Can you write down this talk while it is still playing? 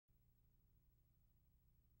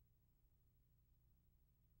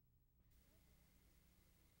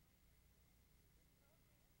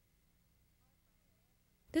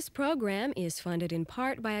This program is funded in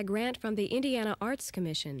part by a grant from the Indiana Arts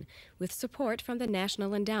Commission with support from the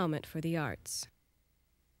National Endowment for the Arts.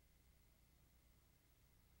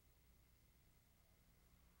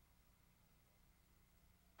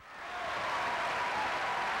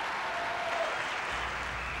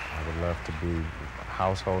 I would love to be a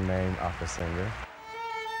household name opera singer.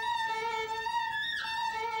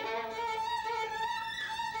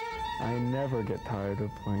 I never get tired of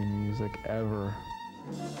playing music, ever.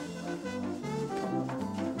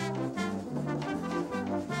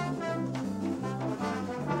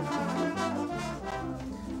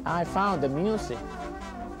 I found the music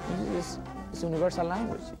is universal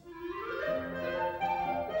language.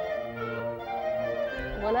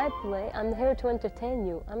 When I play, I'm here to entertain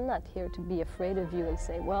you. I'm not here to be afraid of you and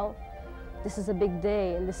say, well, this is a big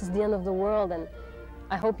day and this is the end of the world and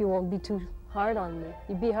I hope you won't be too hard on me.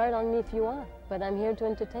 You be hard on me if you want, but I'm here to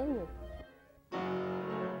entertain you.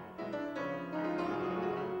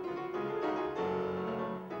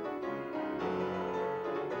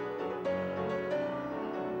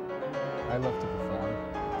 I love to perform.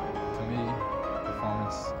 To me,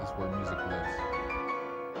 performance is where music lives.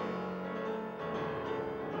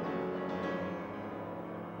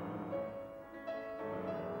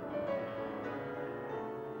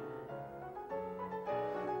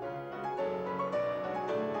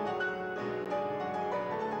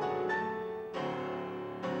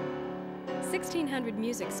 "1,600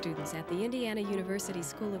 music students at the Indiana University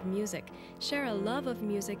School of Music share a love of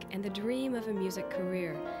music and the dream of a music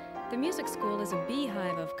career. The music school is a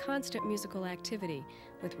beehive of constant musical activity,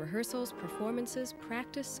 with rehearsals, performances,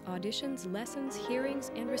 practice, auditions, lessons, hearings,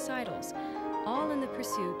 and recitals, all in the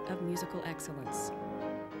pursuit of musical excellence.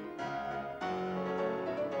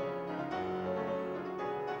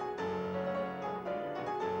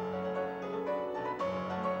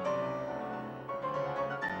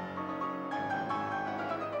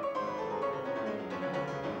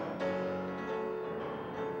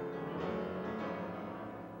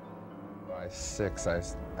 By 6,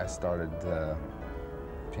 I started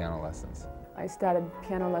piano lessons. I started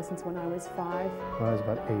piano lessons when I was 5. When I was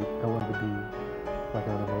about 8, I wanted to be like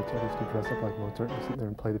another Mozart. I used to dress up like Mozart and sit there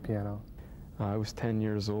and play the piano. I was 10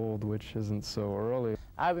 years old, which isn't so early.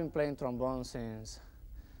 I've been playing trombone since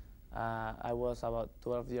I was about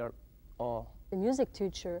 12 years old. The music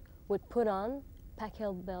teacher would put on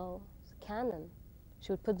Pachelbel's canon.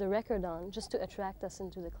 She would put the record on just to attract us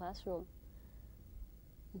into the classroom.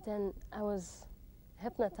 Then I was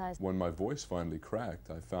hypnotized. When my voice finally cracked,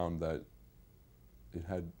 I found that it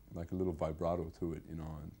had like a little vibrato to it, you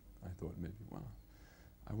know, and I thought maybe, well,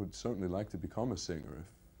 I would certainly like to become a singer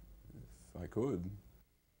if I could.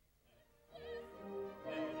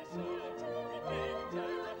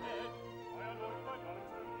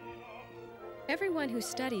 Everyone who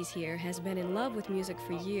studies here has been in love with music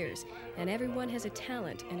for years, and everyone has a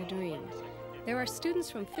talent and a dream. There are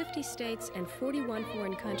students from 50 states and 41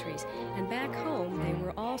 foreign countries, and back home they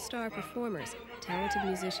were all-star performers, talented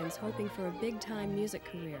musicians hoping for a big-time music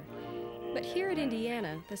career. But here at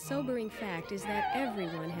Indiana, the sobering fact is that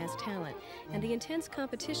everyone has talent, and the intense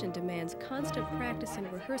competition demands constant practice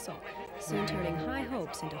and rehearsal, soon turning high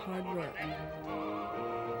hopes into hard work.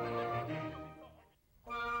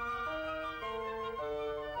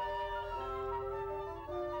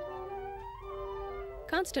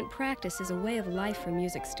 Constant practice is a way of life for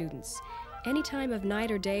music students. Any time of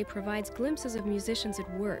night or day provides glimpses of musicians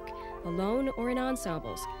at work, alone or in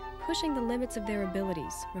ensembles, pushing the limits of their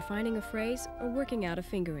abilities, refining a phrase, or working out a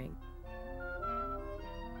fingering.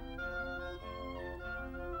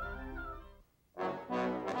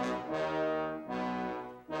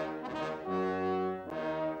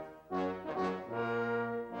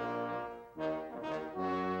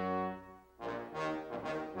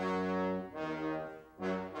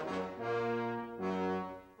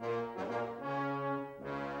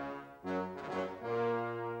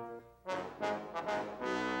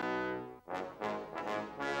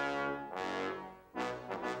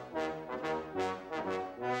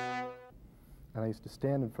 And I used to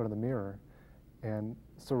stand in front of the mirror and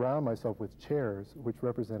surround myself with chairs which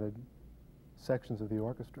represented sections of the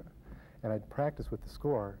orchestra. And I'd practice with the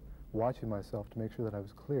score, watching myself to make sure that I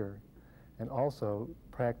was clear, and also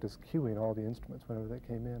practice cueing all the instruments whenever they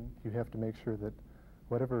came in. You have to make sure that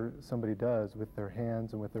whatever somebody does with their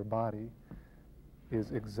hands and with their body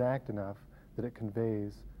is exact enough that it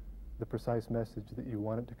conveys the precise message that you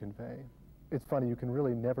want it to convey. It's funny, you can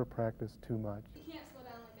really never practice too much. We can't slow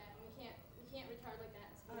down like that, and we can't retard like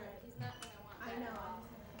that. It's right. He's not going to want that. I know.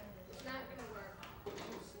 It's not going to work.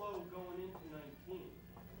 Too slow going into 19.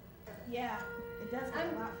 Yeah, it It does get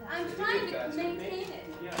a lot faster. I'm trying to maintain it.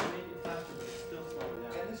 Yeah, make it faster, but it's still slowing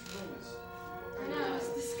down. And this room is... I know, it's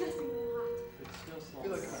disgustingly hot. It's still I slowing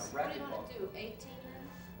feel like down. I'm a What do you racquetball. want to do, 18 then?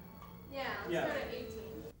 Yeah, let's Yeah. start at 18.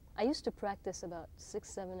 I used to practice about 6,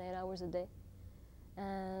 7, 8 hours a day,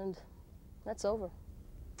 and that's over.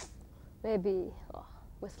 Maybe,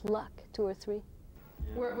 with luck, 2 or 3.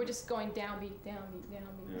 Yeah. We're just going downbeat, downbeat,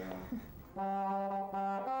 downbeat. Yeah.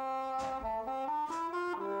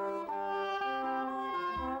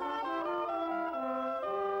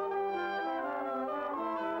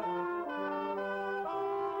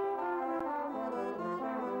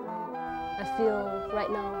 I feel right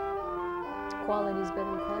now quality is better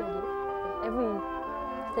than quantity.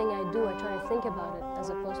 Everything I do, I try to think about it as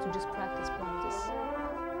opposed to just practice,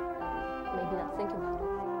 maybe not think about it.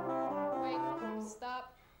 Wait,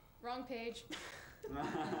 stop. Wrong page.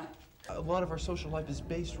 A lot of our social life is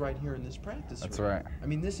based right here in this practice That's room. right. I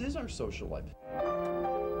mean, this is our social life.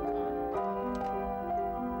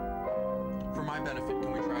 For my benefit,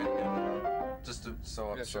 can we try it again? Just to,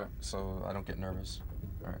 so I don't get nervous.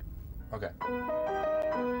 All right. Okay.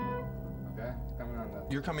 Okay, coming on the...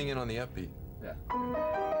 You're coming in on the upbeat. Yeah.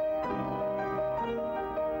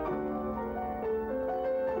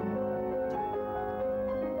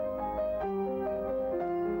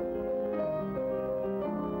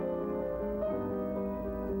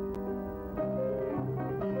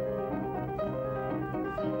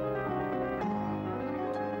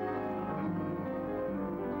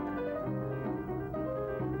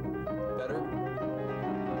 Better?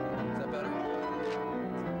 Is that better?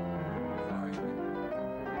 Sorry.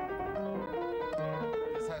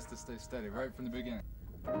 This has to stay steady right from the beginning.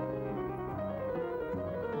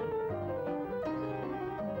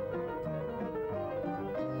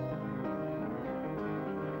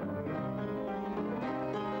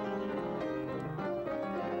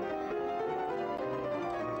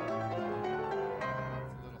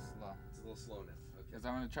 It's a little slowness. Okay. Because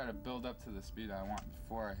I'm going to try to build up to the speed I want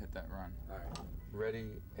before I hit that run. All right. Ready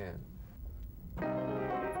and... How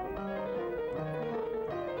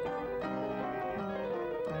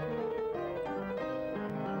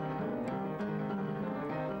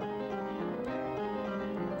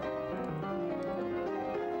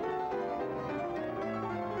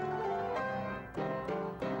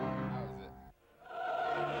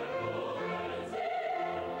is it?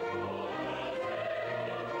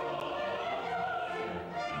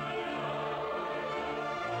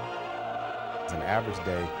 An average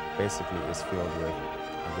day basically is filled with,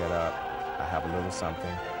 I get up, I have a little something,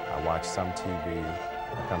 I watch some TV,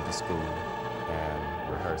 I come to school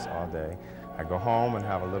and rehearse all day. I go home and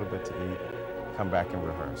have a little bit to eat, come back and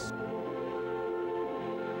rehearse.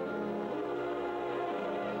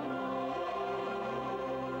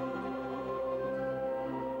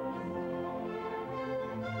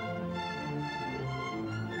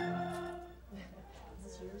 Is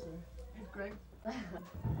this yours or Greg?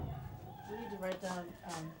 We need to write down.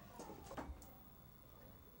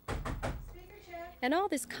 And all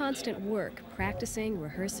this constant work, practicing,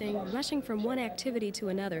 rehearsing, rushing from one activity to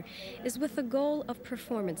another, is with the goal of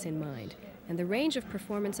performance in mind. And the range of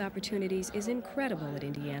performance opportunities is incredible at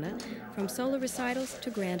Indiana, from solo recitals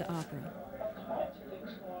to grand opera.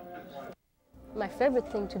 My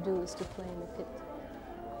favorite thing to do is to play in the pit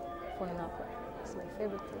for an opera. It's my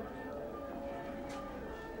favorite thing.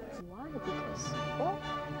 Why? Because, well,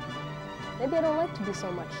 maybe I don't like to be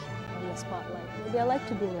so much on the spotlight. Maybe I like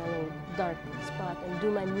to be in a little dark spot and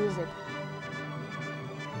do my music.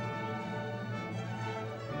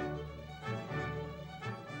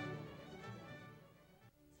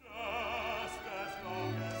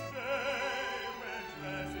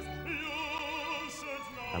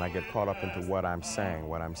 And I get caught up into what I'm saying,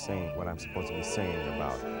 what I'm supposed to be singing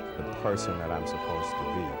about, the person that I'm supposed to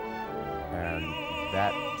be. And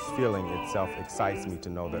that feeling itself excites me to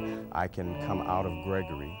know that I can come out of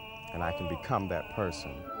Gregory and I can become that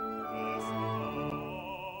person.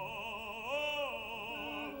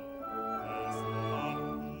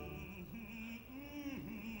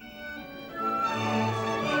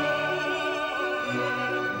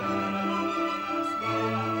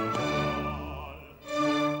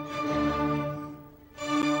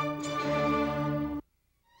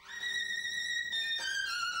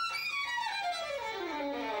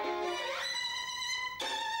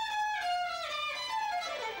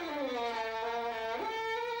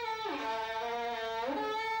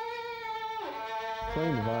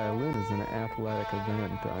 Playing the violin is an athletic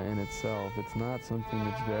event in itself. It's not something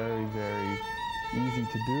that's very, very easy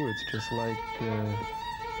to do. It's just like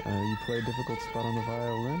you play a difficult spot on the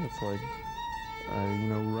violin. It's like, you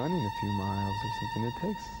know, running a few miles or something. It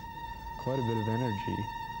takes quite a bit of energy,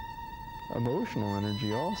 emotional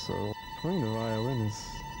energy also. Playing the violin is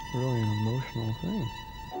really an emotional thing.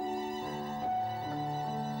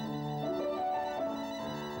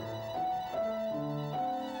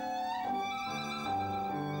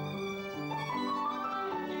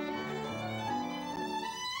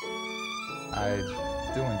 I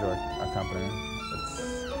do enjoy accompanying.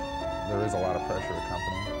 There is a lot of pressure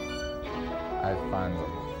accompanying. I find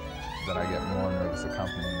that I get more nervous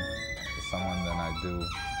accompanying someone than I do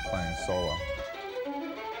playing solo.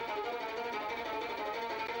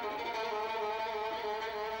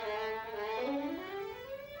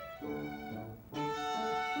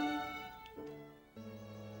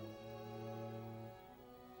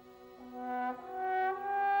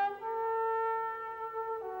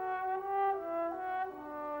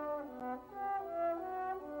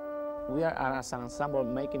 We are as an ensemble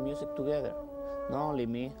making music together, not only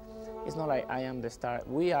me. It's not like I am the star.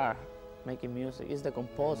 We are making music. It's the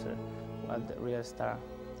composer what the real star.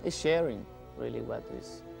 It's sharing really what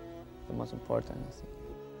is the most important, I think.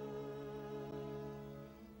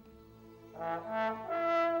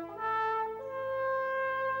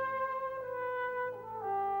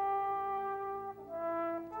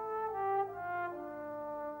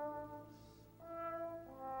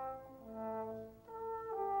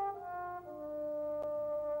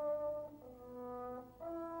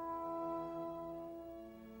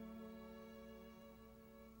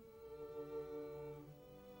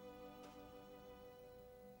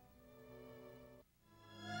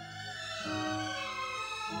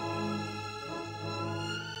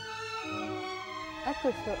 I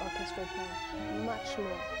prefer orchestra playing much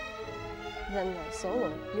more than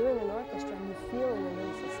solo. You're in an orchestra and you feel in a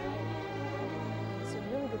little society. It's a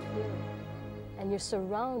really good feeling. And you're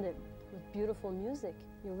surrounded with beautiful music.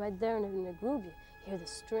 You're right there in the groove. You hear the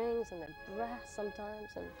strings and the brass sometimes.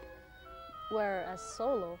 And whereas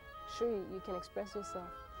solo, sure, you can express yourself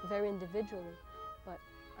very individually, but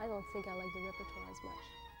I don't think I like the repertoire as much.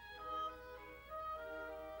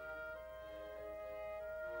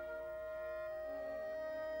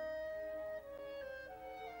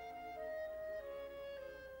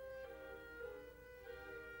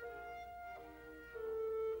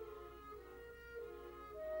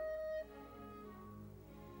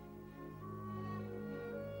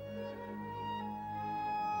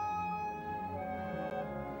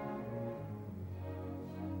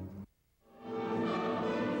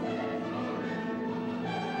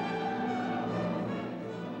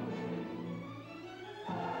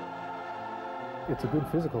 It's a good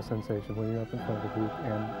physical sensation when you're up in front of a group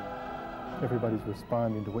and everybody's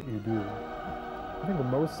responding to what you do. I think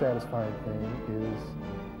the most satisfying thing is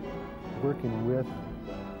working with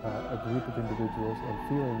a group of individuals and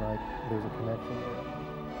feeling like there's a connection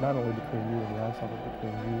there. Not only between you and the ensemble, but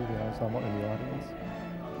between you, the ensemble, and the audience.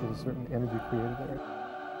 There's a certain energy created there.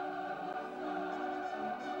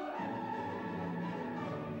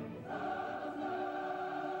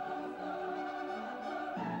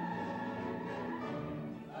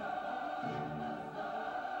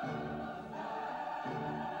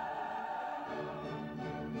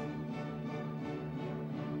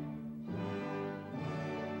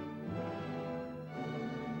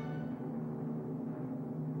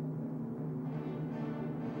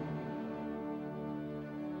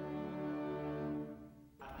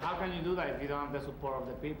 How can you do that if you don't have the support of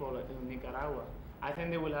the people in Nicaragua? I think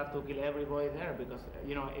they will have to kill everybody there because,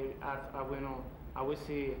 you know, I will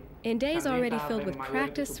see... In days already filled with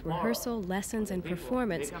practice, rehearsal, lessons, and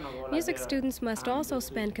performance, music students must also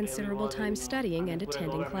spend considerable time studying and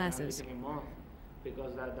attending classes.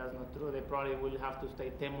 Because that's not true. They probably will have to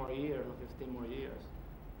stay 10 more years or 15 more years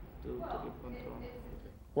to keep control.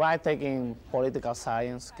 Well, I'm taking political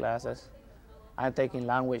science classes. I'm taking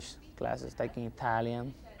language classes, taking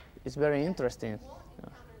Italian. It's very interesting.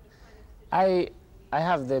 I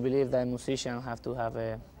have the belief that musicians have to have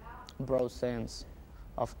a broad sense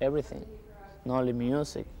of everything, not only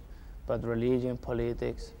music, but religion,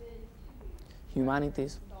 politics,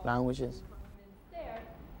 humanities, languages.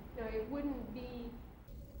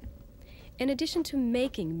 In addition to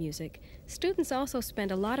making music, students also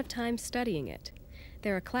spend a lot of time studying it.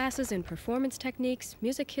 There are classes in performance techniques,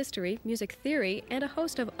 music history, music theory, and a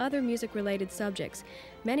host of other music-related subjects,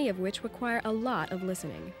 many of which require a lot of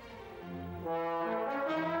listening.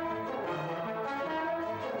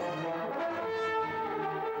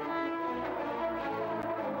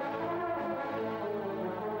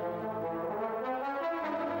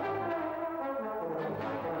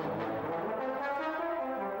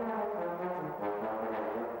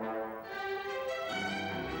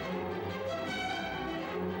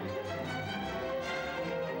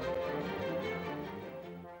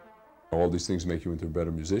 All these things make you into a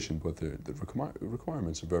better musician, but the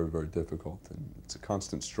requirements are very, very difficult, and it's a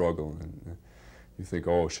constant struggle. And you think,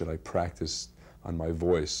 oh, should I practice on my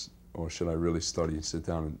voice, or should I really study and sit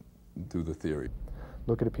down and do the theory?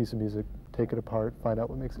 Look at a piece of music, take it apart, find out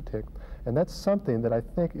what makes it tick. And that's something that I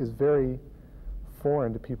think is very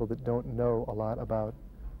foreign to people that don't know a lot about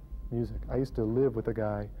music. I used to live with a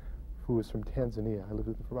guy who was from Tanzania. I lived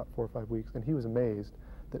with him for about 4 or 5 weeks, and he was amazed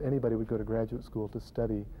that anybody would go to graduate school to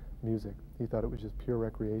study music. He thought it was just pure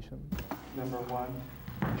recreation. Number 1.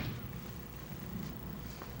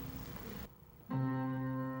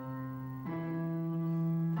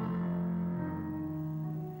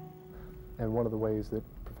 And one of the ways that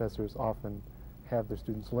professors often have their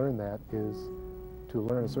students learn that is to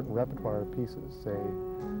learn a certain repertoire of pieces, say,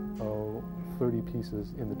 30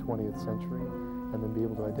 pieces in the 20th century, and then be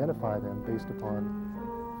able to identify them based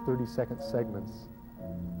upon 30-second segments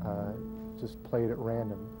just played at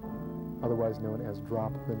random, otherwise known as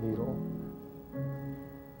drop the needle.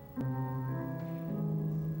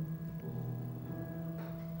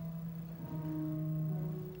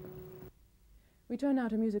 We turn now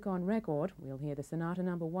to music on record. We'll hear the Sonata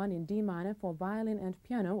No. 1 in D minor for violin and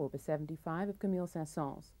piano, Opus 75 of Camille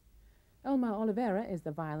Saint-Saëns. Elmar Oliveira is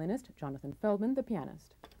the violinist, Jonathan Feldman the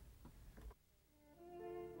pianist.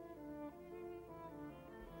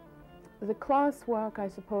 The class work, I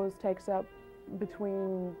suppose, takes up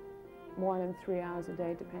between 1 and 3 hours a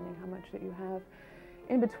day, depending how much that you have.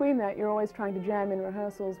 In between that, you're always trying to jam in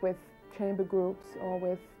rehearsals with chamber groups or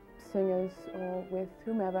with singers or with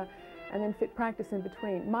whomever, and then fit practice in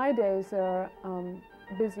between. My days are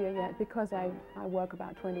busier yet because I work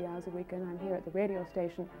about 20 hours a week, and I'm here at the radio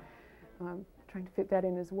station trying to fit that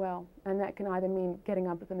in as well. And that can either mean getting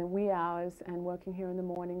up in the wee hours and working here in the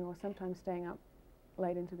morning, or sometimes staying up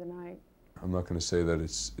late into the night. I'm not going to say that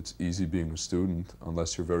it's easy being a student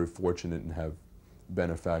unless you're very fortunate and have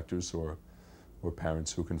benefactors or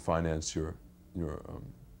parents who can finance your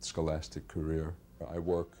scholastic career. I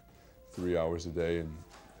work 3 hours a day in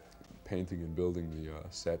painting and building the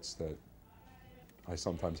sets that I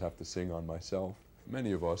sometimes have to sing on myself.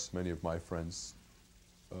 Many of us, many of my friends,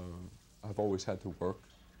 have always had to work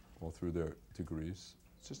all through their degrees.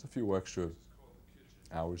 It's just a few extra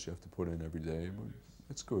hours you have to put in every day, but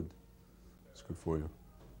it's good. It's good for you.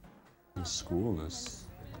 This school is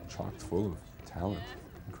chock full of talent,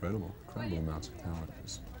 incredible amounts of talent.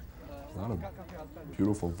 There's a lot of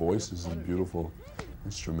beautiful voices and beautiful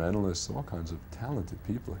instrumentalists, all kinds of talented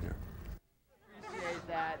people here.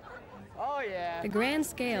 The grand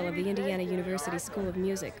scale of the Indiana University School of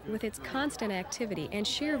Music, with its constant activity and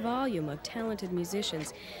sheer volume of talented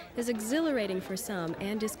musicians, is exhilarating for some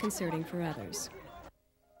and disconcerting for others.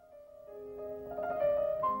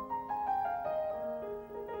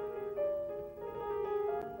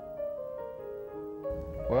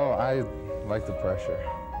 Well, I like the pressure,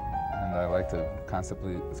 and I like to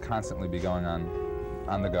constantly be going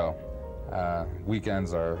on the go.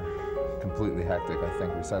 Weekends are completely hectic. I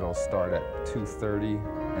think recitals start at 2:30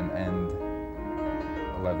 and end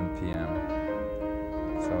 11 p.m.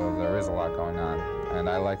 So there is a lot going on, and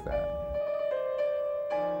I like that.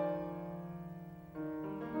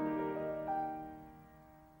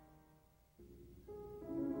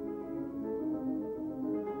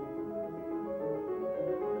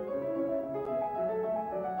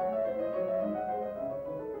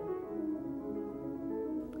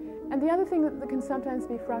 And the other thing that can sometimes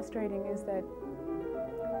be frustrating is that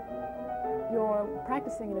you're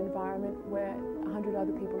practicing in an environment where 100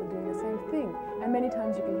 other people are doing the same thing, and many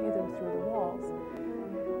times you can hear them through the walls.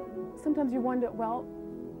 Sometimes you wonder, well,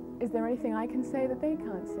 is there anything I can say that they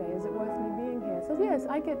can't say? Is it worth me being here? So yes,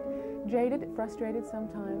 I get jaded, frustrated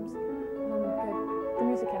sometimes, but the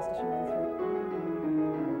music has to shine through.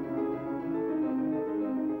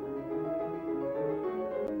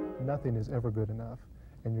 Nothing is ever good enough,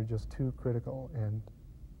 and you're just too critical. And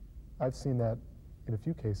I've seen that in a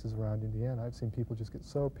few cases around Indiana. I've seen people just get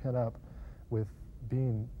so pent up with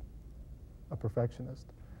being a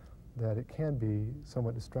perfectionist that it can be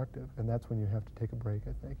somewhat destructive, and that's when you have to take a break,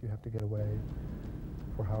 I think. You have to get away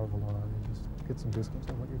for however long and just get some distance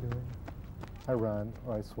on what you're doing. I run,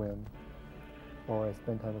 or I swim, or I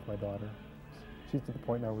spend time with my daughter. She's to the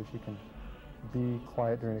point now where she can be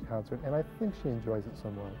quiet during a concert, and I think she enjoys it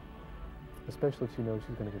somewhat, especially if she knows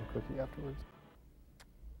she's going to get a cookie afterwards.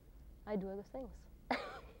 I do other things.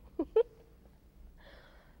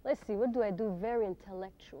 Let's see, what do I do very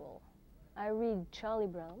intellectual? I read Charlie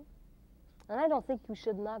Brown, and I don't think you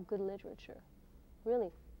should knock good literature,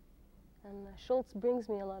 really. And Schultz brings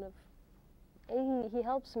me a lot of, he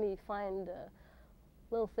helps me find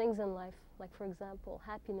little things in life. Like, for example,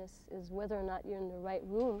 happiness is whether or not you're in the right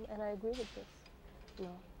room, and I agree with this. You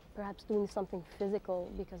know, perhaps doing something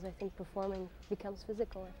physical, because I think performing becomes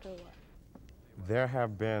physical after a while. There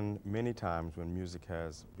have been many times when music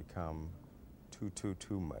has become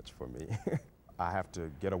too much for me. I have to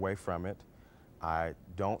get away from it. I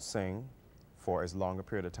don't sing for as long a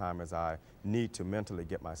period of time as I need to mentally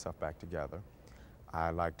get myself back together. I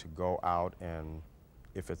like to go out and,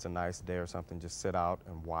 if it's a nice day or something, just sit out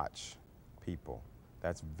and watch people.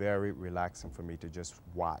 That's very relaxing for me, to just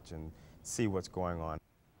watch and see what's going on.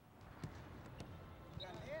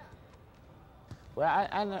 Well,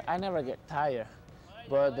 I never get tired,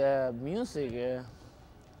 but music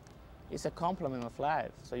is a complement of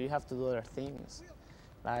life, so you have to do other things.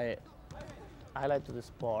 Like, I like to do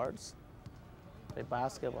sports, play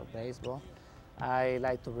basketball, baseball. I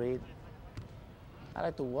like to read. I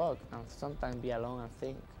like to walk and sometimes be alone and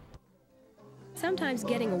think. Sometimes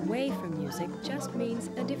getting away from music just means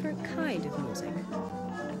a different kind of music.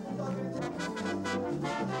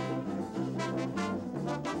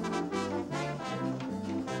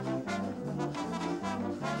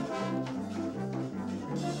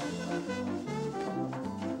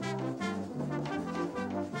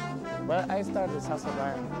 Well, I started this house of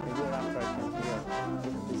Iron a year after I came here.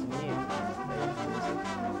 This need playing music.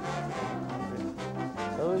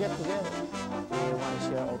 So we get together. We want to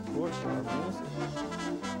share our culture, our music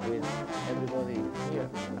with everybody here.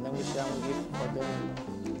 And then we share and give for them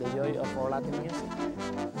the joy of our Latin music.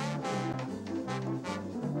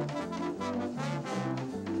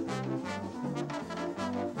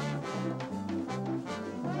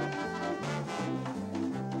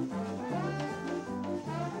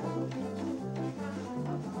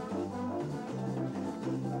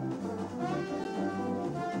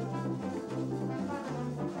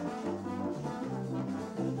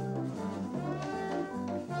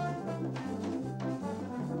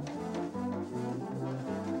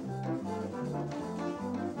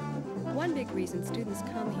 One big reason students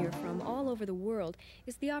come here from all over the world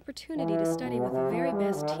is the opportunity to study with the very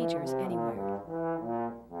best teachers anywhere.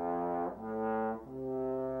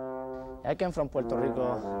 I came from Puerto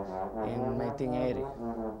Rico in 1980.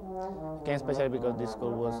 I came especially because this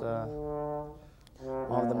school was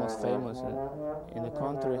one of the most famous in the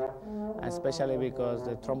country, and especially because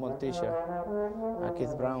the trombone teacher,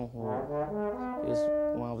 Keith Brown, who is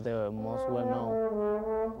one of the most well-known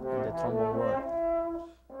in the trombone world.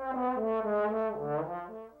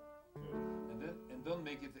 And don't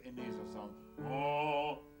make it a nasal sound.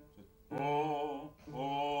 Oh, oh,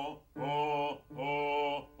 oh, oh,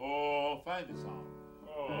 oh, oh. Find the sound.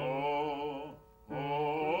 Oh,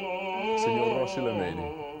 oh. Senor Rossi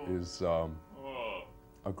Lemedi is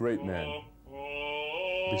a great man.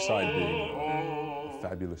 Beside being a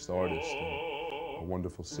fabulous artist and a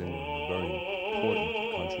wonderful singer, and a very important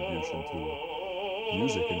contribution to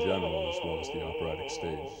music in general, as well as the operatic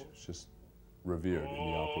stage. It's just revered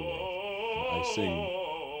in the opera world. I sing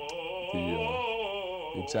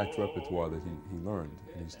the exact repertoire that he learned,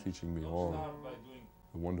 and he's teaching me all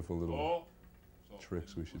the wonderful little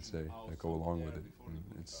tricks, we should say, that go along with it. And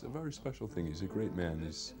it's a very special thing. He's a great man.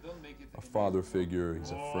 He's a father figure.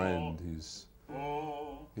 He's a friend. He's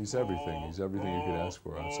everything. He's everything you could ask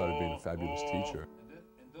for outside of being a fabulous teacher.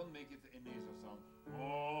 And don't make it a nasal sound.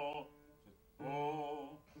 Oh,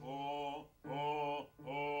 oh, oh, oh,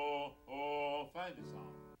 oh, oh. Find the sound.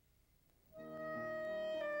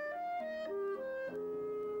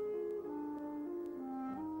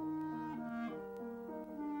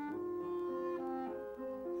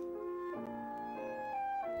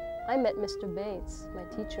 I met Mr. Bates, my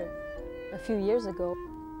teacher, a few years ago.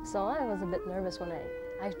 So I was a bit nervous when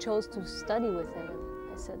I chose to study with him.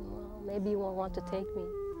 And I said, well, maybe he won't want to take me.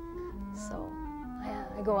 So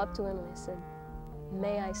I go up to him and I said,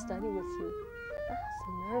 may I study with you? I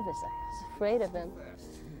was nervous, I was afraid of him.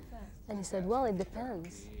 And he said, well, it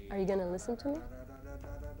depends. Are you gonna listen to me?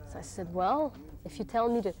 So I said, well, if you tell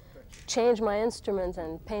me to change my instrument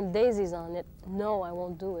and paint daisies on it, no, I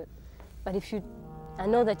won't do it. But if you, I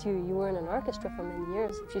know that you were in an orchestra for many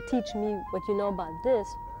years. If you teach me what you know about this,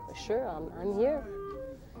 for sure, I'm here.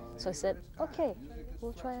 So I said, okay,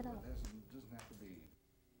 we'll try it out.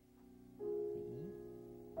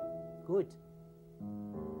 Good.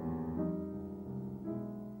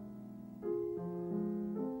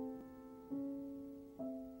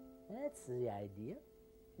 That's the idea,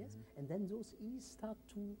 yes? And then those E's start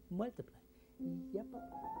to multiply. Yep.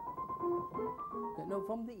 No,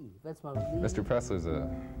 from the E. That's my Mr. Pressler's an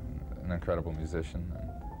incredible musician. And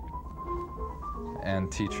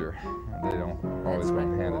and teacher. They don't always go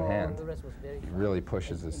hand in hand. He really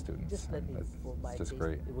pushes his students. It's just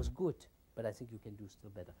great. It was good, but I think you can do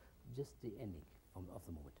still better. Just the ending of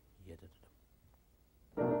the moment.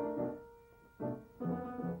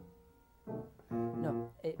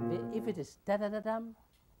 No, if it is da-da-da-dum,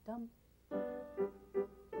 dum.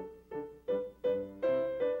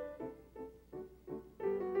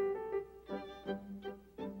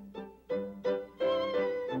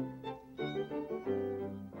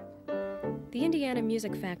 The Indiana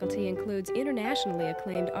music faculty includes internationally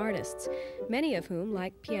acclaimed artists, many of whom,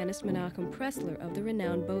 like pianist Menahem Pressler of the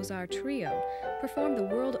renowned Beaux-Arts Trio, perform the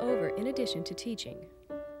world over in addition to teaching.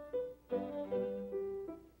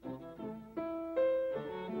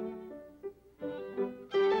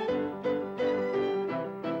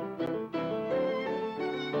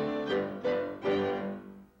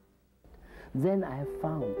 Then I have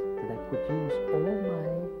found that I could use all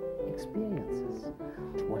my experiences.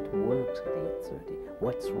 What works at 8:30?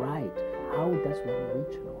 What's right? How does one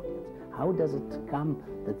reach an audience? How does it come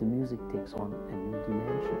that the music takes on a new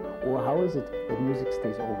dimension? Or how is it that music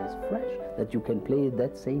stays always fresh? That you can play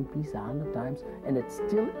that same piece 100 times and it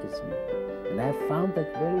still is new. And I have found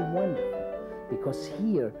that very wonderful, because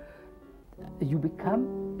here you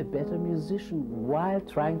become a better musician while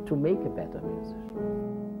trying to make a better musician.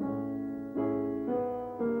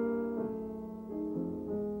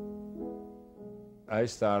 I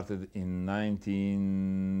started in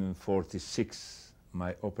 1946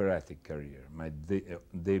 my operatic career, my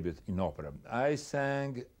debut in opera. I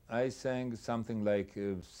sang something like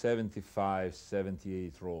 75,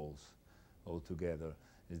 78 roles altogether.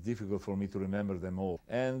 It's difficult for me to remember them all.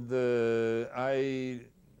 And I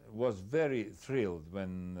was very thrilled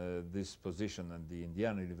when this position at the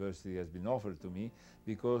Indiana University has been offered to me,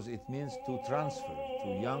 because it means to transfer to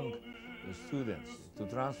young students, to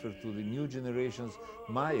transfer to the new generations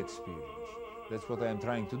my experience. That's what I am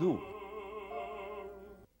trying to do.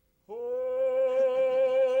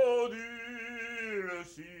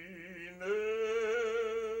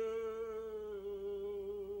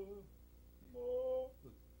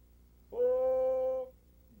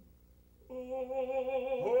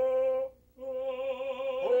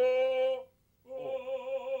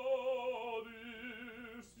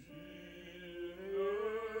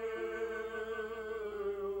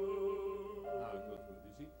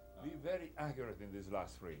 Accurate in this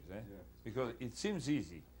last phrase, eh? Yeah. Because it seems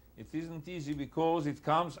easy. It isn't easy because it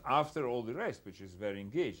comes after all the rest, which is very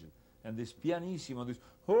engaging. And this pianissimo, this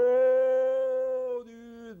oh,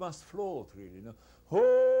 it must float really, you know.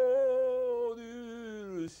 Oh,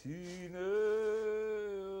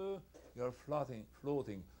 you're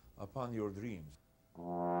floating upon your dreams.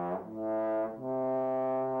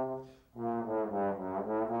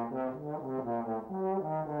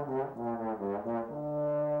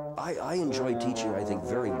 I enjoy teaching, I think,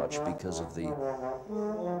 very much because of the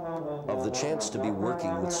chance to be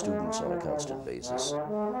working with students on a constant basis.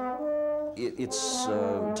 It's,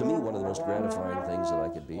 to me, one of the most gratifying things that I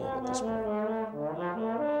could be in at this point.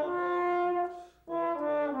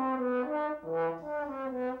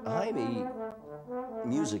 Jaime,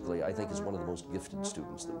 musically, I think, is one of the most gifted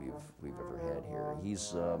students that we've ever had here.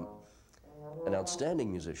 He's an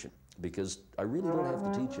outstanding musician, because I really don't have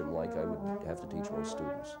to teach him like I would have to teach most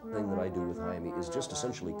students. The thing that I do with Jaime is just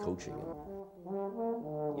essentially coaching him.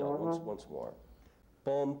 You know, once more.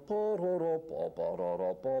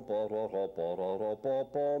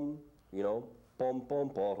 You know?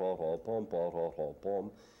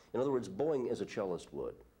 In other words, bowing as a cellist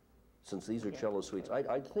would. Since these are cello suites,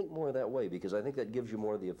 I'd think more that way, because I think that gives you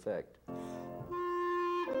more of the effect.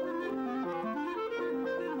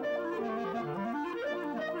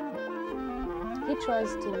 He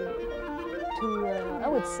tries to I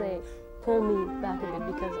would say, pull me back a bit,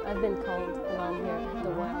 because I've been called around here the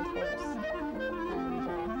wild horse.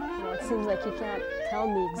 And you know, it seems like he can't tell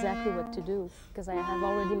me exactly what to do, because I have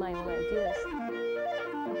already my own ideas.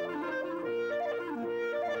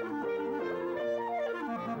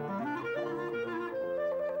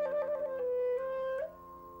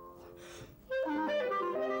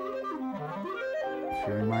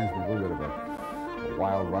 She reminds me a little bit of a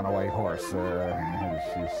wild runaway horse.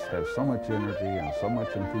 She has so much energy and so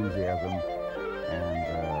much enthusiasm,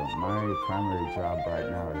 and my primary job right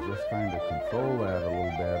now is just trying to control that a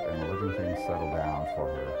little bit and letting things settle down for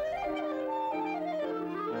her.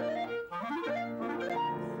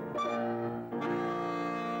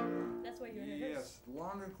 That's what you're here. Yes,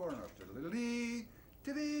 long and corner. Tiddly,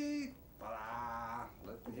 tiddly, ba-da.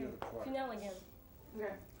 Let me hear the choir. Finale again.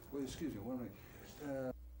 Okay. Well, excuse me, one minute.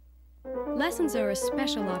 Lessons are a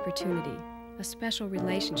special opportunity, a special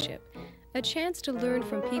relationship, a chance to learn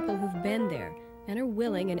from people who've been there and are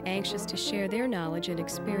willing and anxious to share their knowledge and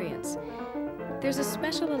experience. There's a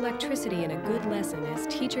special electricity in a good lesson as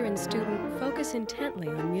teacher and student focus intently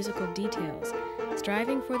on musical details,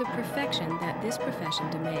 striving for the perfection that this profession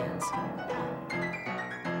demands.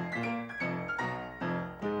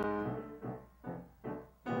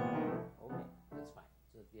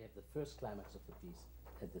 First climax of the piece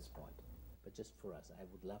at this point. But just for us, I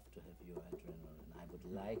would love to have your adrenaline. I would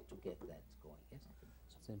like to get that going. Yes?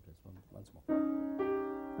 So simple as once more.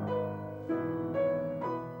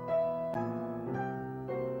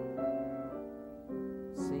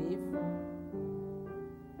 Safe.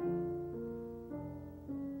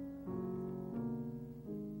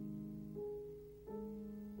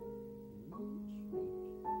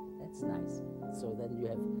 That's nice. So then you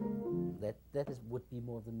have that would be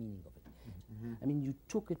more the meaning of it. Mm-hmm. I mean, you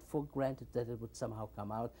took it for granted that it would somehow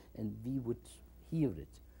come out and we would hear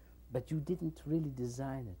it, but you didn't really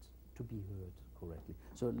design it to be heard correctly.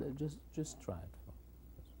 So just try it.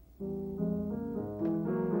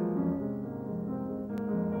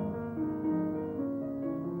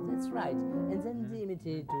 That's right. And then the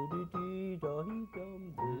imitation.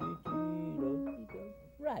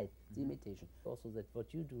 Right, the imitation. Also, that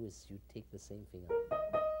what you do is you take the same thing up.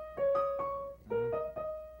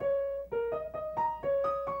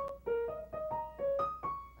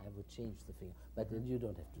 Change the finger, but then you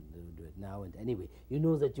don't have to do it now. And anyway, you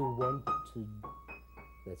know that you want to,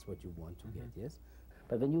 that's what you want to get, yes?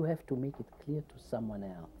 But when you have to make it clear to someone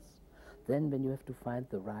else, then when you have to find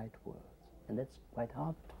the right words, and that's quite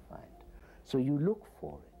hard to find. So you look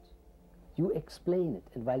for it, you explain it,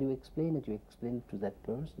 and while you explain it to that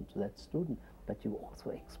person, to that student, but you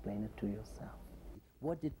also explain it to yourself.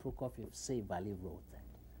 What did Prokofiev say while he wrote that?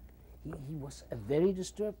 He was a very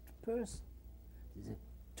disturbed person.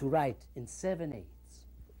 To write in 7/8,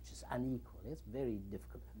 which is unequal, it's very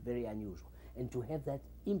difficult, very unusual, and to have that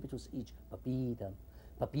impetus each, pa-pee-dum,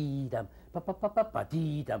 pa-pee-dum,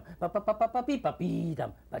 pa-pa-pa-pa-pa-dee-dum,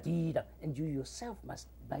 pa-pa-pa-pa-pa-pee-pa-pee-dum, pa-dee-dum, and you yourself must,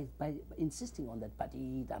 by insisting on that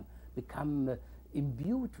pa-dee-dum, become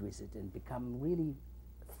imbued with it and become really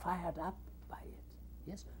fired up by it,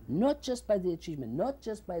 yes? Not just by the achievement, not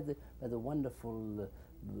just by the wonderful,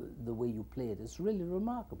 the way you play it. It's really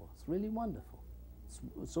remarkable, it's really wonderful.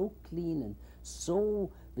 So clean and so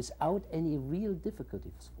without any real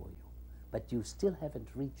difficulties for you. But you still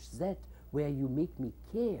haven't reached that where you make me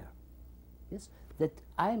care. Yes? That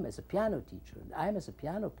I'm as a piano teacher and I'm as a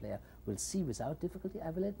piano player will see without difficulty,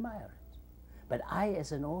 I will admire it. But I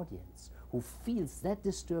as an audience who feels that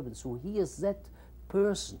disturbance, who hears that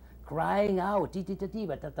person crying out until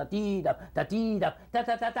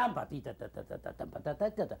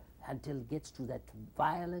it gets to that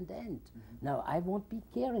violent end. Now I won't be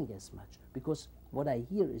caring as much because what I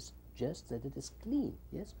hear is just that it is clean,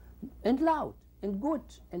 yes, and loud and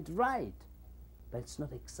good and right. But it's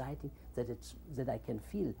not exciting that I can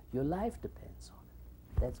feel your life depends on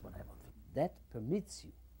it. That's what I want. That permits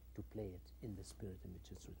you to play it in the spirit in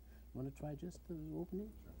which it's written. Want to try just the opening?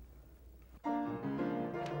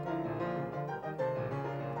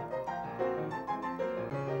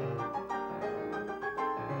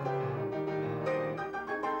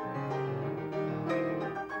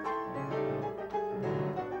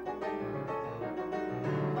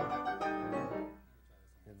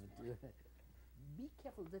 Be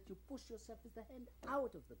careful that you push yourself with the hand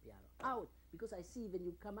out of the piano, out, because I see when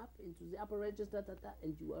you come up into the upper register,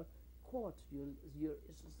 and you are caught, you're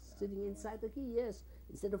sitting inside the key, yes,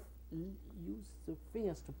 instead of use the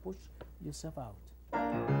fingers to push yourself out.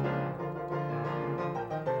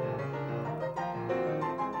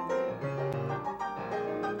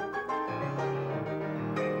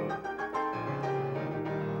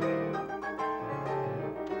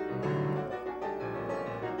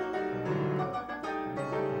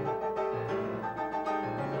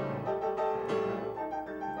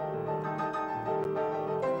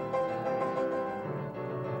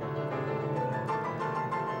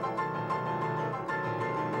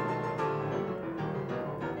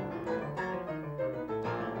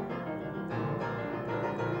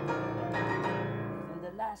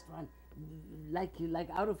 One, like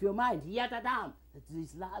out of your mind, yada-dam.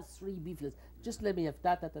 These last three B flats. Just let me have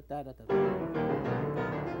da-da-da-da-da-da.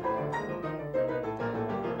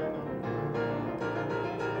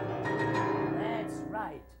 That's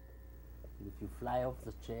right. And if you fly off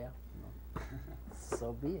the chair,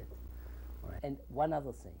 so be it. Right. And one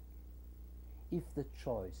other thing. If the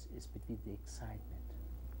choice is between the excitement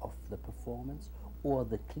of the performance or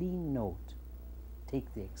the clean note,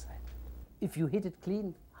 take the excitement. If you hit it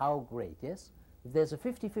clean, how great, yes? If there's a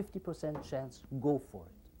 50-50% chance, go for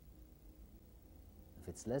it. If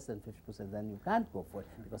it's less than 50%, then you can't go for it,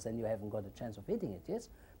 because then you haven't got a chance of hitting it, yes?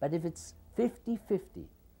 But if it's 50-50,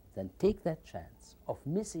 then take that chance of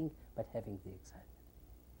missing but having the excitement,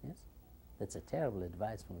 yes? That's a terrible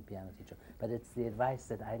advice from a piano teacher, but it's the advice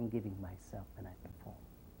that I'm giving myself when I perform.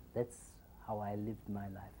 That's how I lived my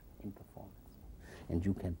life in performance. And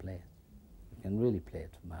you can play it. You can really play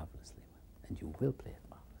it marvelously, and you will play it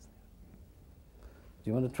marvelously. Do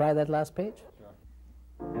you want to try that last page? Sure.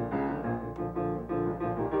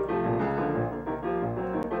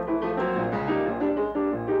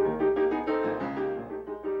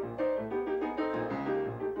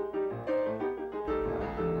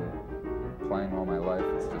 Playing all my life,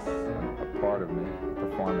 it's just a part of me.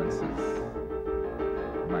 Performance is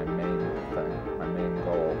my main thing, my main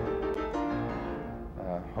goal.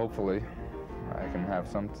 Hopefully, I can have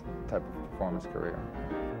some type of performance career.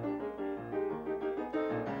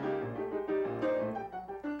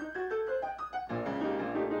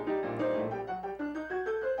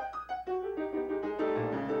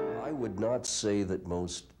 I would not say that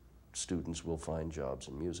most students will find jobs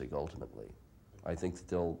in music ultimately. I think that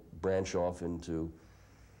they'll branch off into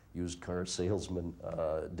used car salesmen,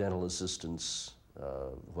 dental assistants,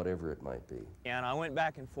 whatever it might be. And I went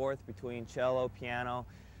back and forth between cello, piano,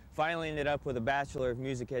 finally ended up with a Bachelor of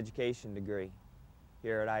Music Education degree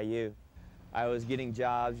here at IU. I was getting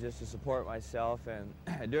jobs just to support myself,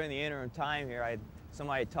 and during the interim time here,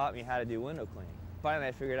 somebody taught me how to do window cleaning. Finally,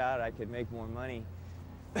 I figured out I could make more money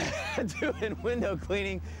doing window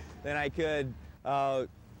cleaning than I could,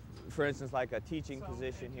 for instance, like a teaching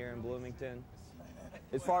position here in Bloomington.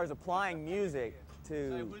 As far as applying music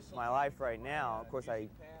to my life right now, of course I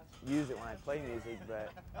use it when I play music,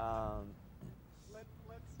 but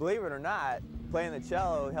believe it or not, playing the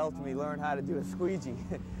cello helped me learn how to do a squeegee.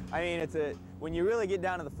 I mean, when you really get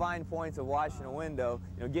down to the fine points of washing a window,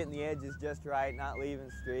 you know, getting the edges just right, not leaving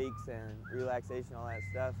streaks and relaxation, all that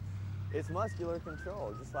stuff, it's muscular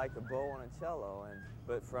control, just like a bow on a cello.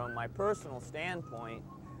 But from my personal standpoint,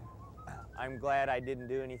 I'm glad I didn't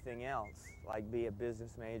do anything else, like be a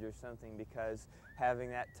business major or something, because having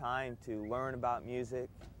that time to learn about music,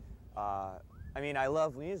 I mean, I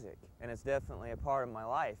love music, and it's definitely a part of my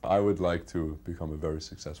life. I would like to become a very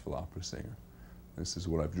successful opera singer. This is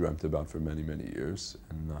what I've dreamt about for many, many years,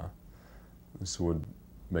 and this would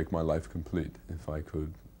make my life complete if I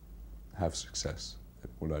could have success at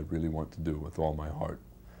what I really want to do with all my heart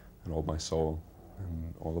and all my soul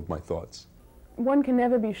and all of my thoughts. One can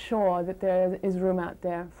never be sure that there is room out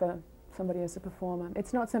there for somebody as a performer.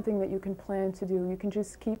 It's not something that you can plan to do. You can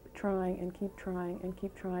just keep trying and keep trying and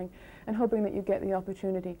keep trying and hoping that you get the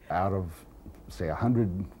opportunity. Out of, say,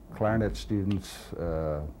 100 clarinet students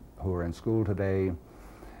who are in school today,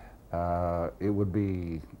 it would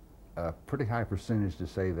be a pretty high percentage to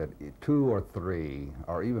say that 2 or 3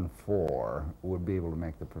 or even 4 would be able to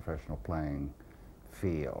make the professional playing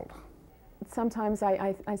field. Sometimes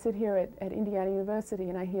I sit here at Indiana University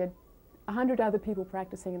and I hear 100 other people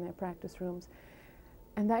practicing in their practice rooms.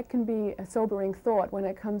 And that can be a sobering thought when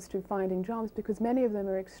it comes to finding jobs, because many of them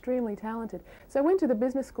are extremely talented. So I went to the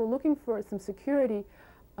business school looking for some security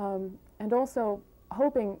and also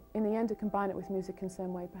hoping in the end to combine it with music in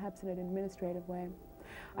some way, perhaps in an administrative way.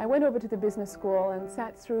 I went over to the business school and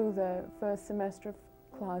sat through the first semester of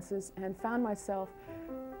classes and found myself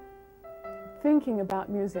thinking about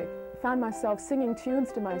music, found myself singing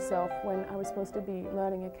tunes to myself when I was supposed to be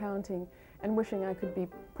learning accounting and wishing I could be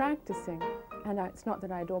practicing. And it's not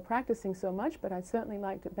that I adore practicing so much, but I certainly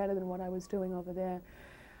liked it better than what I was doing over there.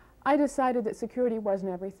 I decided that security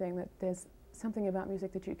wasn't everything, that there's something about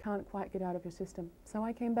music that you can't quite get out of your system. So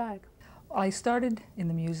I came back. I started in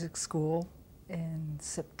the music school in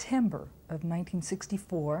September of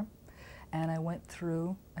 1964, and I went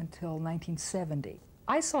through until 1970.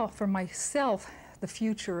 I saw for myself the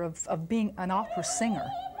future of being an opera singer,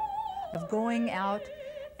 of going out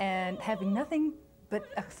and having nothing but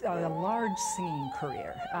a large singing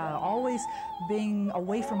career, always being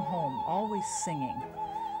away from home, always singing.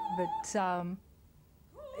 But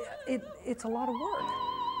it's a lot of work,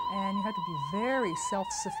 and you have to be very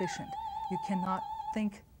self-sufficient. You cannot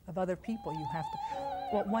think of other people. You have to,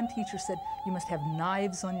 well, one teacher said, you must have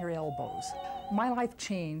knives on your elbows. My life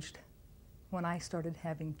changed when I started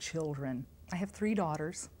having children. I have 3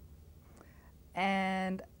 daughters,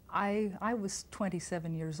 and I was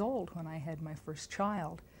 27 years old when I had my first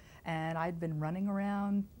child, and I'd been running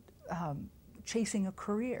around chasing a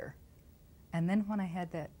career. And then when I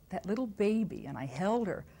had that little baby and I held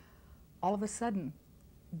her, all of a sudden,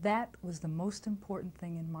 that was the most important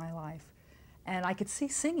thing in my life. And I could see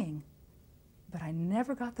singing, but I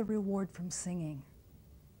never got the reward from singing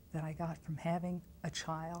that I got from having a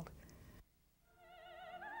child.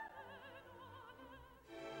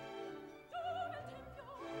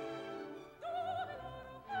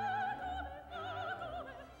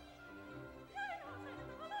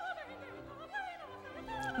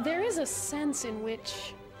 There is a sense in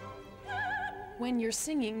which, when you're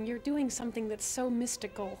singing, you're doing something that's so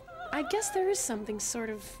mystical. I guess there is something sort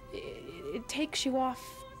of, it takes you off,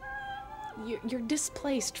 you're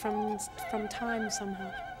displaced from time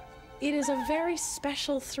somehow. It is a very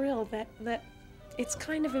special thrill that it's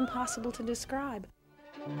kind of impossible to describe.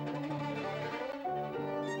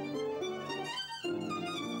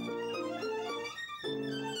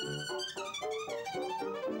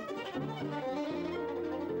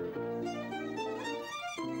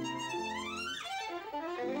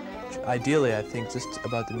 Ideally, I think just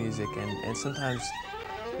about the music, and sometimes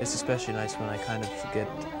it's especially nice when I kind of get,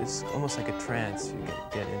 it's almost like a trance you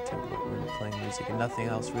get into when you're playing music, and nothing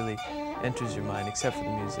else really enters your mind except for the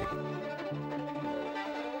music.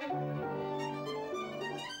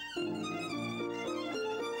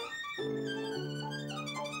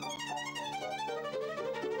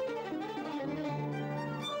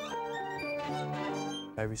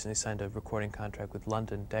 I recently signed a recording contract with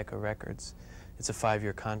London Decca Records. It's a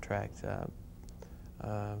 5-year contract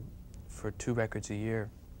for 2 records a year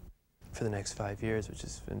for the next 5 years, which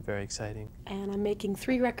has been very exciting. And I'm making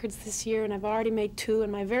 3 records this year, and I've already made 2.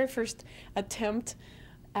 And my very first attempt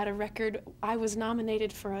at a record, I was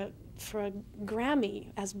nominated for a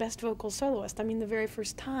Grammy as Best Vocal Soloist. I mean, the very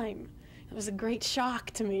first time. It was a great shock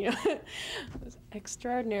to me. It was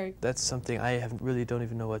extraordinary. That's something I don't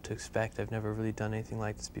even know what to expect. I've never really done anything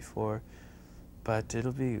like this before. But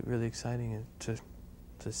it'll be really exciting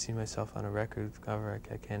to see myself on a record cover.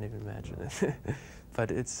 I can't even imagine it.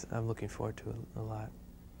 But I'm looking forward to it a lot.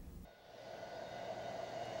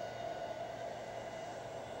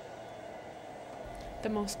 The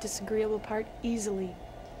most disagreeable part, easily,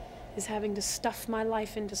 is having to stuff my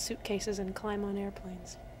life into suitcases and climb on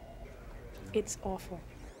airplanes. It's awful.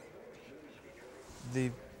 The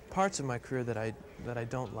parts of my career that I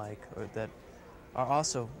don't like, or that are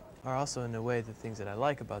also in a way the things that I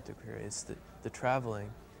like about the career, is the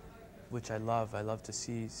traveling, which I love. I love to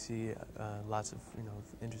see lots of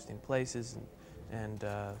interesting places and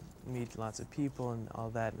meet lots of people and all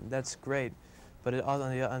that. And that's great, but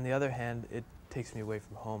on the other hand, it takes me away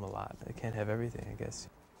from home a lot. I can't have everything, I guess.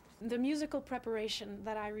 The musical preparation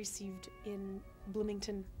that I received in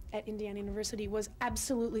Bloomington at Indiana University was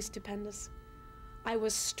absolutely stupendous. I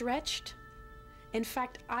was stretched. In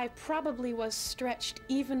fact, I probably was stretched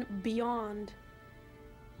even beyond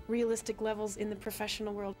realistic levels in the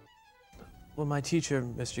professional world. Well, my teacher,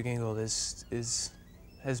 Mr. Gingold,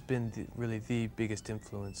 has been really the biggest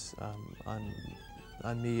influence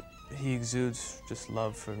on me. He exudes just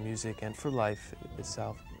love for music and for life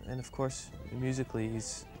itself. And of course, musically,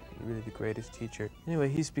 he's really the greatest teacher. Anyway,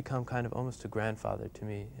 he's become kind of almost a grandfather to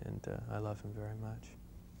me, and I love him very much.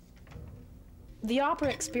 The opera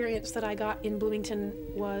experience that I got in Bloomington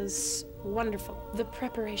was wonderful. The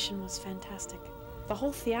preparation was fantastic. The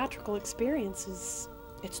whole theatrical experience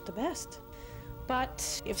it's the best.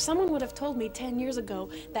 But if someone would have told me 10 years ago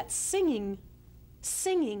that singing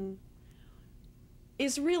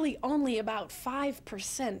is really only about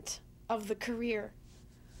 5% of the career,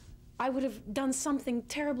 I would have done something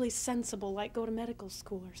terribly sensible, like go to medical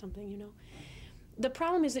school or something, you know. The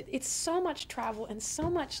problem is that it's so much travel and so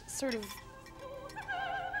much sort of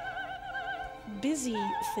busy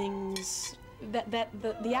things that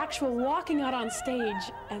the actual walking out on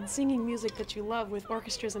stage and singing music that you love with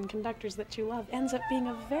orchestras and conductors that you love ends up being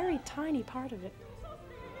a very tiny part of it.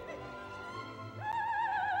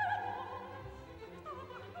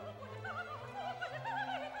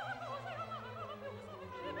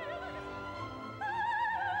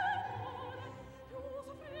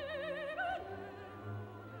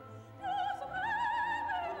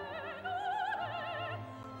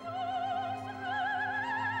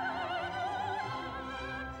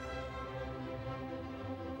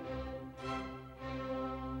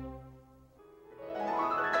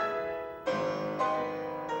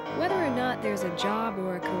 Whether or not there's a job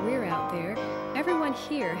or a career out there, everyone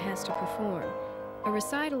here has to perform. A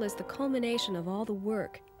recital is the culmination of all the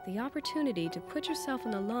work, the opportunity to put yourself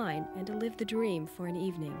on the line and to live the dream for an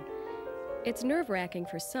evening. It's nerve-wracking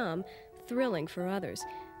for some, thrilling for others,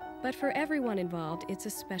 but for everyone involved, it's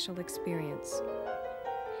a special experience.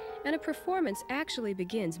 And a performance actually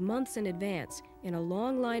begins months in advance in a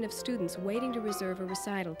long line of students waiting to reserve a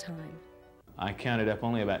recital time. I counted up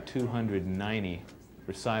only about 290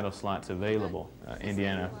 recital slots available.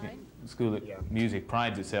 Indiana School of Music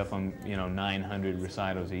prides itself on, 900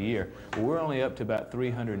 recitals a year. Well, we're only up to about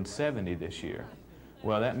 370 this year.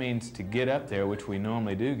 Well, that means to get up there, which we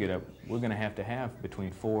normally do get up, we're going to have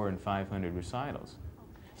between 400 and 500 recitals.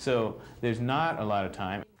 So there's not a lot of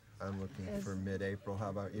time. I'm looking for mid-April. How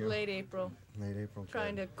about you? Late April. Late April.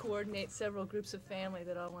 Trying to coordinate several groups of family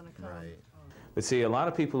that all want to come. Right. But see, a lot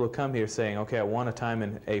of people will come here saying, okay, I want a time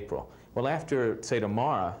in April. Well, after, say,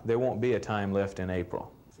 tomorrow, there won't be a time left in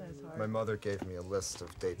April. My mother gave me a list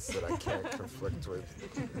of dates that I can't conflict with.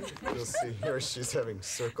 You'll see here she's having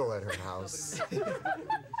circle at her house.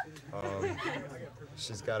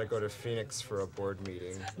 She's got to go to Phoenix for a board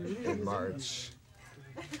meeting in March.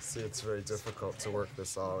 See, it's very difficult to work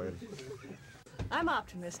this all in. I'm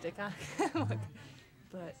optimistic,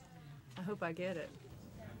 but I hope I get it.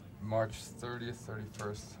 March 30th,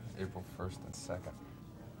 31st, April 1st, and 2nd.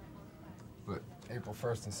 But April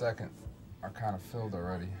 1st and 2nd are kind of filled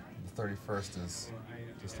already. The 31st is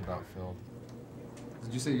just about filled.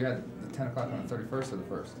 Did you say you had the 10 o'clock on the 31st or the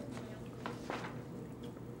 1st?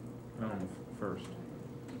 No, first.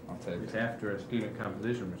 I'll take it. It's after a student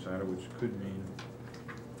composition recital, which could mean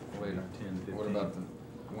later. 10, 15. What about the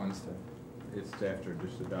Wednesday? It's after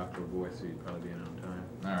just a doctoral voice, so you'd probably be in on time.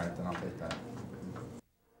 All right, then I'll take that.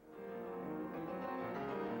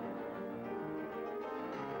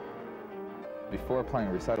 Before playing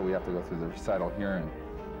a recital, we have to go through the recital hearing,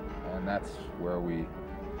 and that's where we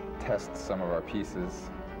test some of our pieces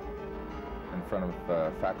in front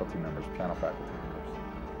of faculty members, piano faculty members.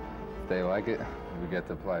 If they like it, we get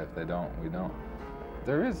to play. If they don't, we don't.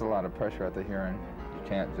 There is a lot of pressure at the hearing. You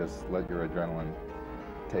can't just let your adrenaline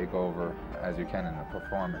take over as you can in a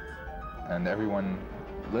performance. And everyone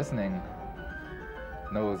listening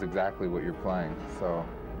knows exactly what you're playing, so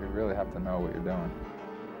you really have to know what you're doing.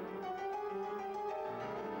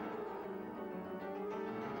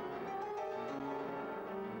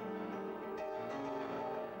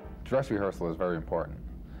 Dress rehearsal is very important.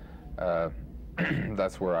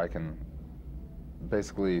 That's where I can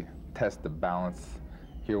basically test the balance,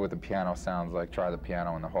 hear what the piano sounds like, try the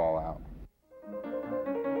piano in the hall out.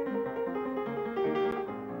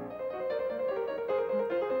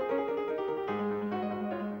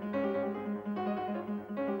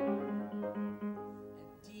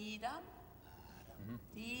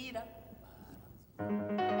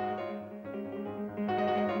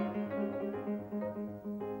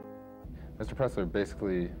 Mr. Pressler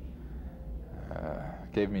basically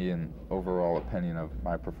gave me an overall opinion of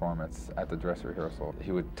my performance at the dress rehearsal.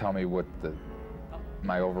 He would tell me what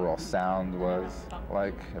my overall sound was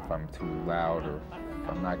like, if I'm too loud or if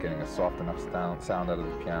I'm not getting a soft enough sound out of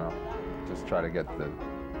the piano. Just try to get the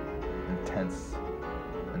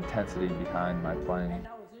intensity behind my playing.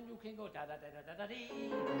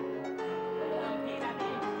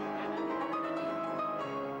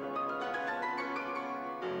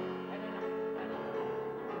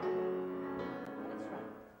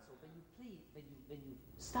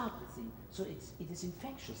 Start the thing, so it is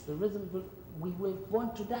infectious. The rhythm we will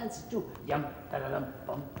want to dance it too. Yum, da-da-dum,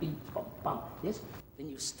 bum, bing, bum, bum. Yes. When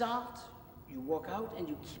you start, you walk out, and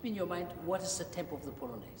you keep in your mind what is the tempo of the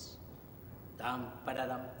polonaise. Dum,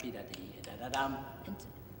 ba-da-dum, bi-da-dee, da-da-dum, and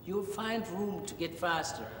you'll find room to get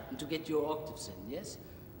faster and to get your octaves in. Yes.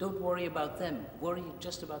 Don't worry about them. Worry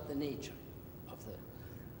just about the nature of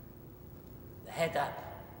the head up.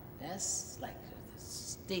 Yes, like the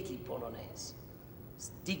stately polonaise.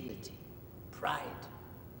 Dignity, pride,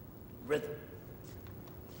 rhythm.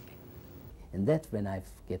 And that's when I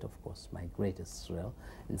get, of course, my greatest thrill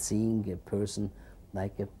in seeing a person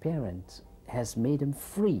like a parent has made him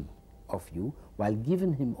free of you while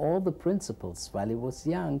giving him all the principles while he was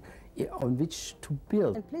young on which to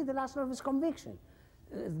build. And play the last note of his conviction.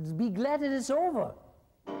 Be glad it is over.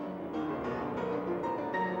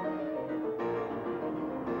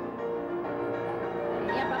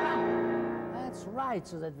 Right,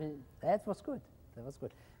 so that was good. That was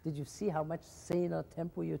good. Did you see how much saner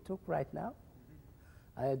tempo you took right now?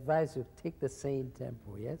 I advise you take the sane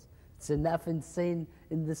tempo. Yes, it's enough insane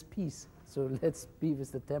in this piece. So let's be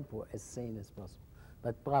with the tempo as sane as possible.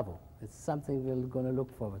 But bravo, it's something we're going to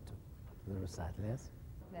look forward to the recital. Yes.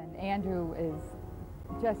 And Andrew is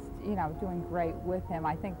just doing great with him.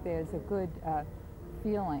 I think there's a good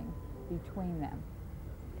feeling between them.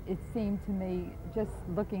 It seemed to me, just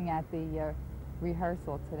looking at the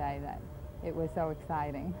rehearsal today, that it was so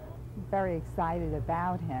exciting. Very excited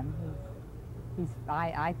about him.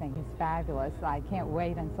 I think he's fabulous. I can't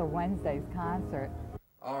wait until Wednesday's concert.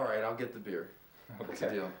 All right, I'll get the beer. What's the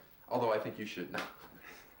deal? Although I think you should.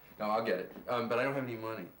 No, I'll get it. But I don't have any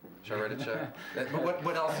money. Should I write a check? But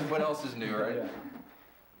what else is new, right?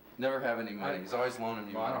 Never have any money. He's always loaning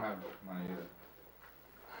you. Well, money. I don't have money either.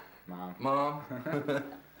 Mom. Mom?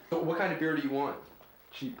 So what kind of beer do you want?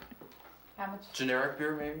 Cheap. How much? Generic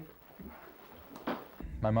beer, maybe?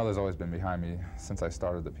 My mother's always been behind me since I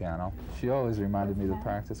started the piano. She always reminded me to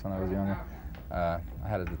practice when I was younger. I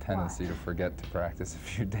had a tendency to forget to practice a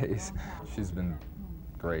few days. She's been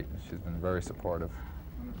great. She's been very supportive.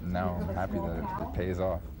 Now I'm happy that it pays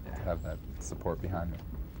off to have that support behind me.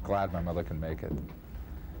 Glad my mother can make it.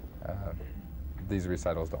 These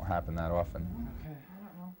recitals don't happen that often. Okay. I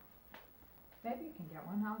don't know. Maybe you can get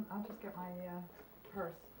one. I'll just get my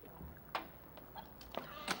purse.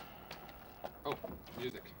 Oh,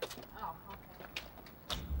 music. Oh,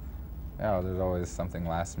 okay. Yeah, there's always something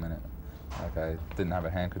last minute. Like I didn't have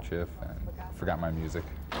a handkerchief and forgot my music.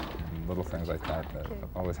 And little things like that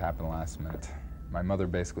always happen last minute. My mother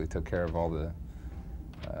basically took care of all the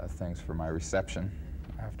things for my reception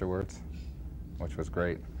afterwards, which was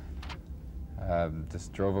great.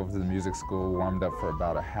 Just drove over to the music school, warmed up for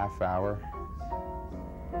about a half hour,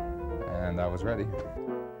 and I was ready.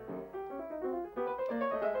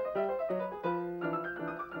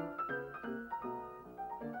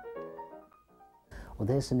 Well,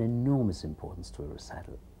 there's an enormous importance to a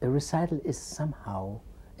recital. A recital is somehow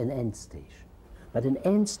an end station, but an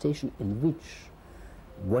end station in which,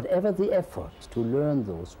 whatever the effort to learn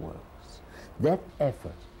those works, that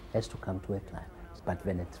effort has to come to a climax. But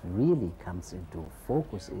when it really comes into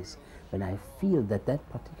focus is when I feel that that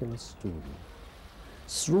particular student,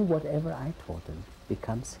 through whatever I taught him,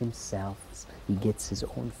 becomes himself. He gets his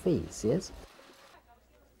own face, yes?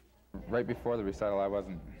 Right before the recital, I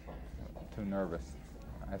wasn't too nervous.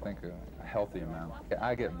 I think a healthy amount.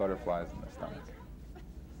 I get butterflies in the stomach,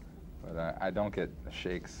 but I don't get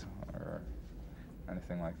shakes or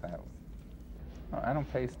anything like that. I don't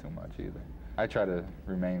pace too much either. I try to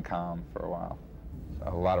remain calm for a while.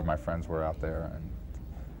 A lot of my friends were out there,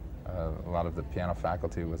 and a lot of the piano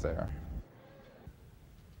faculty was there.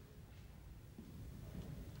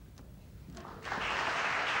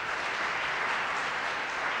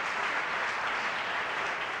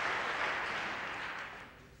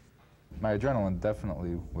 My adrenaline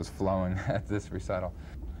definitely was flowing at this recital,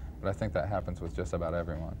 but I think that happens with just about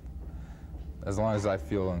everyone. As long as I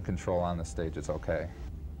feel in control on the stage, it's okay.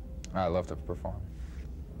 I love to perform.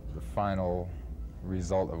 The final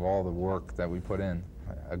result of all the work that we put in,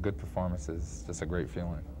 a good performance is just a great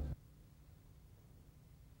feeling.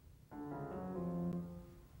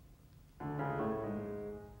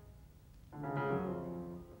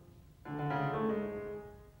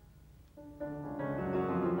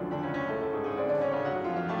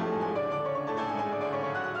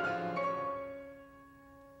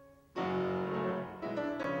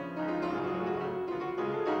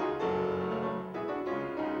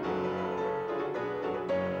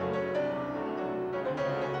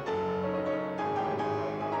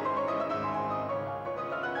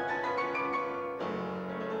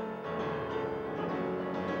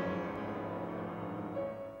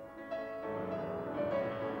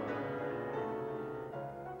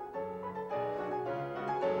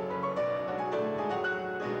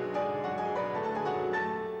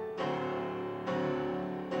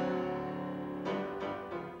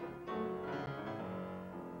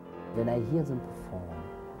 When I hear them perform,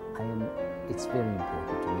 it's very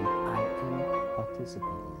important to me, I am participating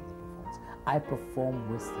in the performance. I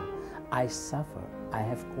perform with them. I suffer. I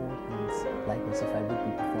have cold hands, like as if I would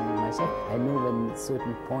be performing myself. I know when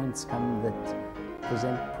certain points come that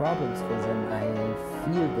present problems for them, I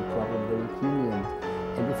feel the problem very keenly,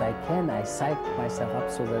 and if I can, I psych myself up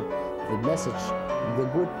so that the message, the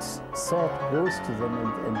good thought goes to them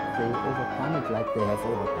and they overcome it like they have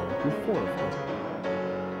overcome it before, of course.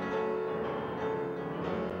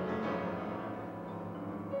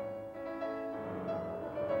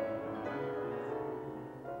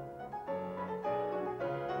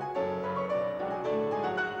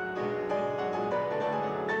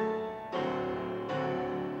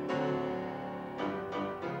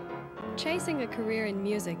 Chasing a career in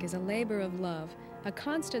music is a labor of love, a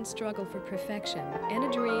constant struggle for perfection, and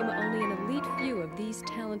a dream only an elite few of these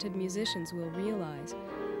talented musicians will realize.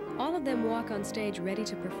 All of them walk on stage ready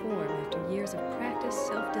to perform after years of practice,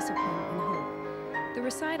 self-discipline, and hope. The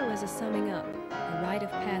recital is a summing up, a rite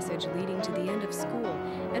of passage leading to the end of school,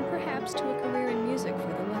 and perhaps to a career in music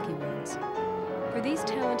for the lucky ones. For these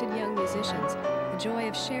talented young musicians, the joy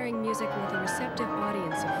of sharing music with a receptive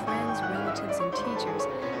audience of friends, relatives, and teachers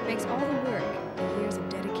makes all the work, the years of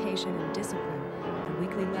dedication and discipline, the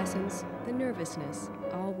weekly lessons, the nervousness,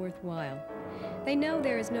 all worthwhile. They know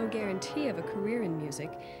there is no guarantee of a career in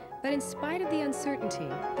music, But in spite of the uncertainty,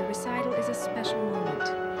 the recital is a special moment,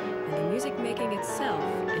 and the music making itself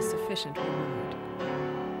is sufficient reward.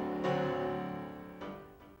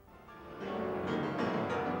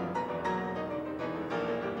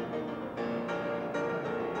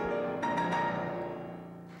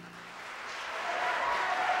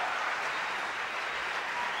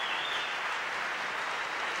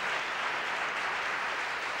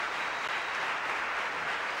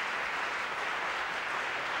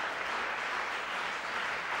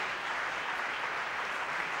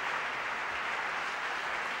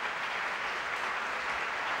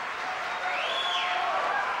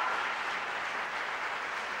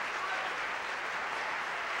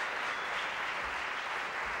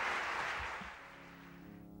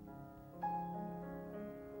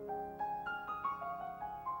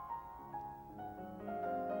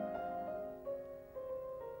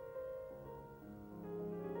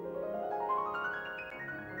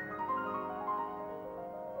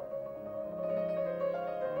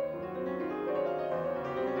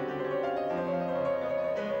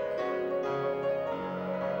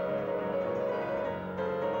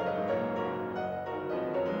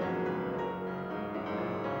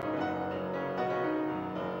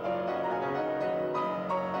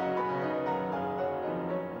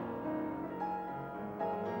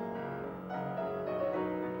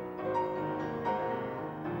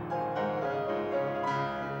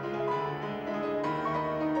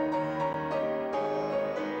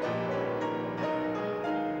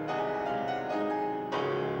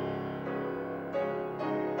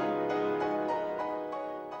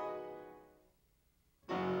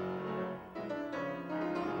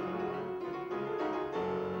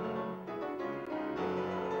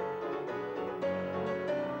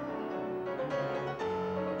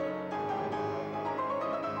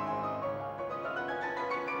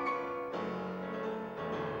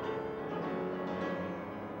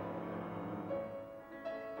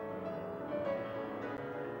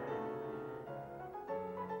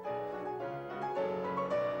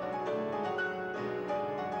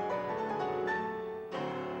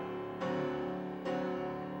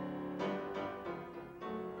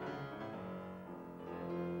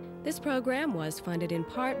 This program was funded in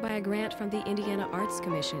part by a grant from the Indiana Arts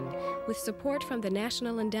Commission with support from the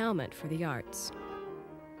National Endowment for the Arts.